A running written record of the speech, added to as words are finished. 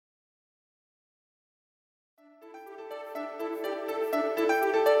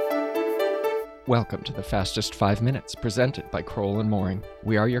Welcome to the Fastest 5 Minutes, presented by Crowell & Moring.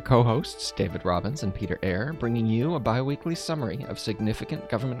 We are your co-hosts, David Robbins and Peter Eyre, bringing you a bi-weekly summary of significant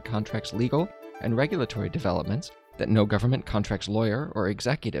government contracts legal and regulatory developments that no government contracts lawyer or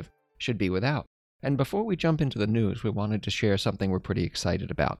executive should be without. And before we jump into the news, we wanted to share something we're pretty excited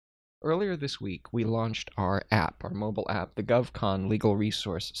about. Earlier this week, we launched our app, our mobile app, the GovCon Legal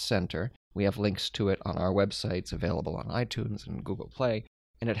Resource Center. We have links to it on our websites, available on iTunes and Google Play,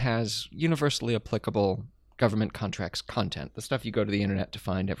 and it has universally applicable government contracts content, the stuff you go to the internet to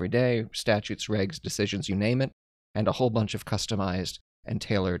find every day, statutes, regs, decisions, you name it, and a whole bunch of customized and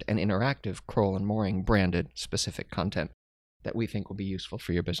tailored and interactive Crowell & Moring branded specific content that we think will be useful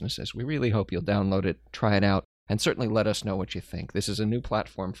for your businesses. We really hope you'll download it, try it out, and certainly let us know what you think. This is a new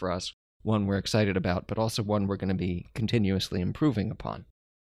platform for us, one we're excited about, but also one we're going to be continuously improving upon.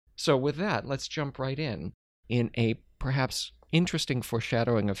 So with that, let's jump right in a perhaps interesting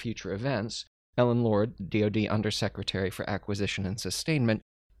foreshadowing of future events. Ellen Lord, DoD Undersecretary for Acquisition and Sustainment,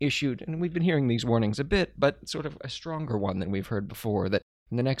 issued, and we've been hearing these warnings a bit, but sort of a stronger one than we've heard before, that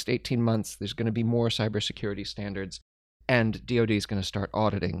in the next 18 months, there's going to be more cybersecurity standards, and DoD is going to start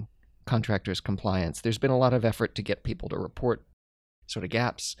auditing contractors' compliance. There's been a lot of effort to get people to report sort of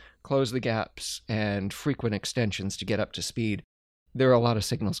gaps, close the gaps, and frequent extensions to get up to speed. There are a lot of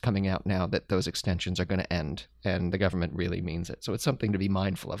signals coming out now that those extensions are going to end, and the government really means it. So it's something to be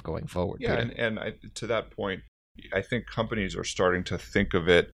mindful of going forward. Yeah, and to that point, I think companies are starting to think of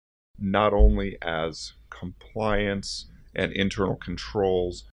it not only as compliance and internal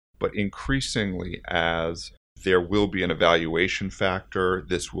controls, but increasingly as there will be an evaluation factor.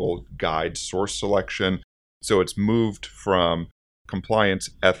 This will guide source selection. So it's moved from compliance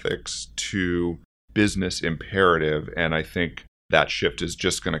ethics to business imperative, and I think that shift is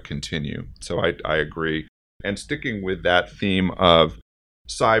just going to continue. So I agree. And sticking with that theme of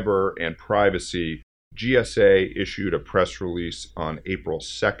cyber and privacy, GSA issued a press release on April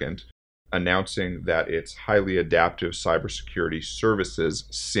 2nd announcing that its Highly Adaptive Cybersecurity Services,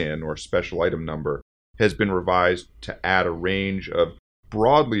 SIN, or Special Item Number, has been revised to add a range of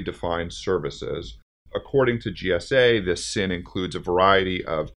broadly defined services. According to GSA, this SIN includes a variety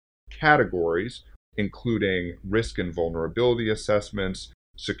of categories, including risk and vulnerability assessments,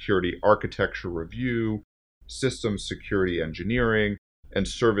 security architecture review, systems security engineering, and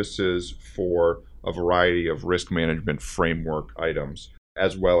services for a variety of risk management framework items,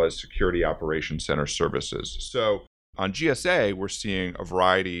 as well as security operations center services. So on GSA, we're seeing a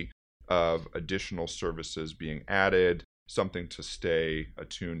variety of additional services being added, something to stay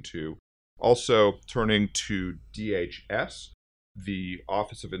attuned to. Also, turning to DHS, the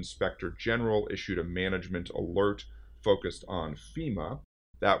Office of Inspector General issued a management alert focused on FEMA.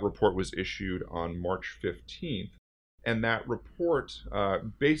 That report was issued on March 15th, and that report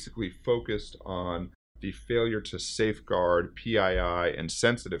basically focused on the failure to safeguard PII and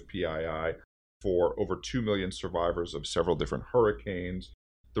sensitive PII for over 2 million survivors of several different hurricanes.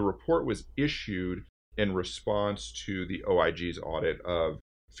 The report was issued in response to the OIG's audit of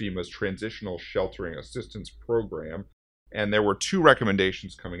FEMA's Transitional Sheltering Assistance Program, and there were two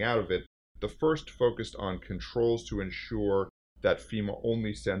recommendations coming out of it. The first focused on controls to ensure that FEMA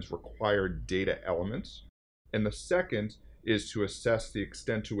only sends required data elements, and the second is to assess the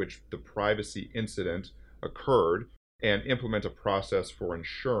extent to which the privacy incident occurred and implement a process for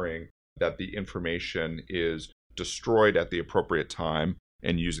ensuring that the information is destroyed at the appropriate time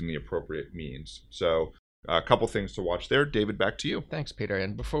and using the appropriate means. So a couple things to watch there. David, back to you. Thanks, Peter.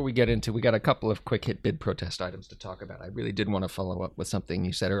 And before we get into, we got a couple of quick hit bid protest items to talk about. I really did want to follow up with something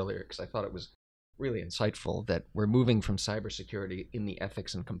you said earlier, because I thought it was really insightful that we're moving from cybersecurity in the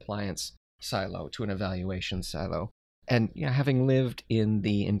ethics and compliance silo to an evaluation silo. And having lived in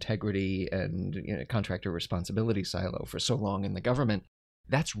the integrity and contractor responsibility silo for so long in the government,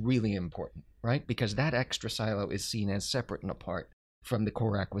 that's really important, right? Because that extra silo is seen as separate and apart from the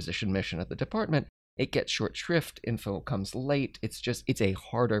core acquisition mission of the department. It gets short shrift, info comes late. It's a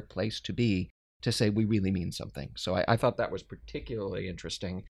harder place to be to say we really mean something. So I thought that was particularly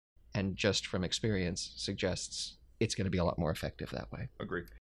interesting, and just from experience suggests it's going to be a lot more effective that way. Agree.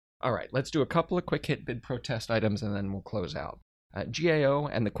 All right, let's do a couple of quick hit bid protest items and then we'll close out. GAO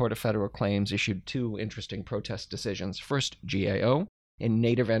and the Court of Federal Claims issued two interesting protest decisions. First, GAO in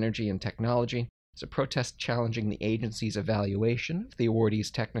Native Energy and Technology. It's a protest challenging the agency's evaluation if the awardee's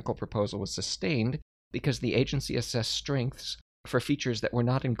technical proposal was sustained because the agency assessed strengths for features that were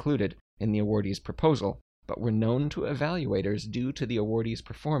not included in the awardee's proposal, but were known to evaluators due to the awardee's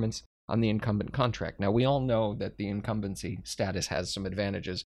performance on the incumbent contract. Now, we all know that the incumbency status has some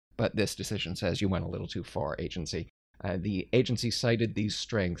advantages, but this decision says you went a little too far, agency. The agency cited these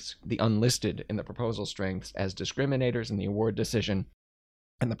strengths, the unlisted in the proposal strengths, as discriminators in the award decision,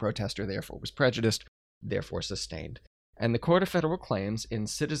 and the protester therefore was prejudiced, therefore sustained. And the Court of Federal Claims in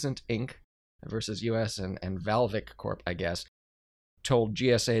Citizent Inc. versus U.S. and Valvic Corp., I guess, told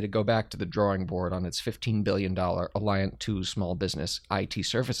GSA to go back to the drawing board on its $15 billion Alliant 2 small business IT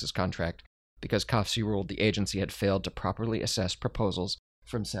services contract because COFC ruled the agency had failed to properly assess proposals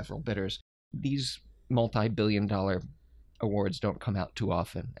from several bidders. These multi-billion-dollar awards don't come out too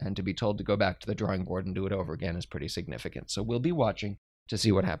often, and to be told to go back to the drawing board and do it over again is pretty significant. So we'll be watching to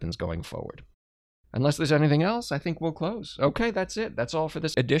see what happens going forward. Unless there's anything else, I think we'll close. Okay, that's it. That's all for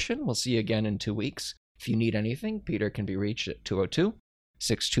this edition. We'll see you again in 2 weeks. If you need anything, Peter can be reached at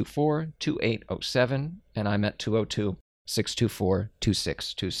 202-624-2807, and I'm at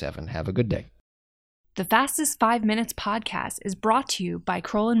 202-624-2627. Have a good day. The Fastest 5 Minutes podcast is brought to you by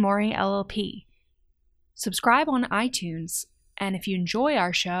Crowell & Mooring LLP. Subscribe on iTunes, and if you enjoy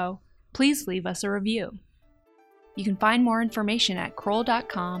our show, please leave us a review. You can find more information at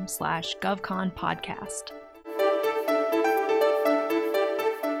kroll.com/govconpodcast.